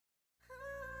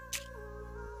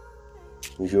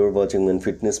You're watching Man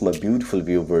Fitness, my beautiful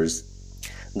viewers.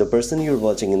 The person you're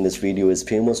watching in this video is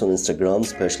famous on Instagram,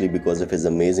 especially because of his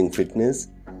amazing fitness.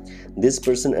 This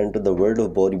person entered the world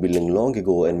of bodybuilding long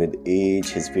ago, and with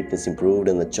age, his fitness improved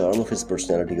and the charm of his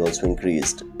personality also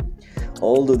increased.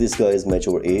 Although this guy is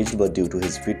mature aged, but due to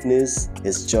his fitness,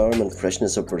 his charm and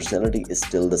freshness of personality is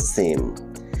still the same.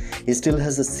 He still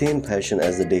has the same passion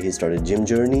as the day he started gym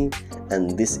journey,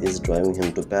 and this is driving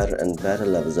him to better and better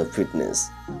levels of fitness.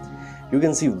 You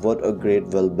can see what a great,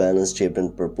 well-balanced, shaped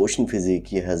and proportioned physique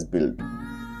he has built.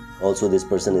 Also, this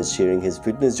person is sharing his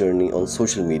fitness journey on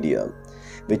social media,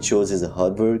 which shows his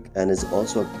hard work and is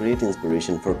also a great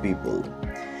inspiration for people.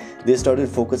 They started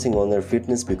focusing on their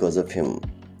fitness because of him.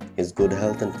 His good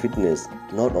health and fitness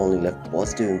not only left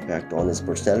positive impact on his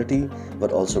personality,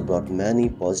 but also brought many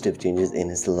positive changes in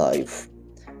his life.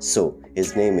 So,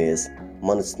 his name is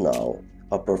Manucnav,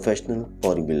 a professional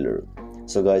bodybuilder.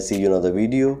 So guys, see you in another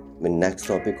video with next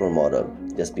topic or model.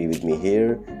 Just be with me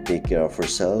here, take care of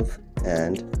yourself,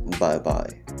 and bye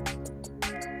bye.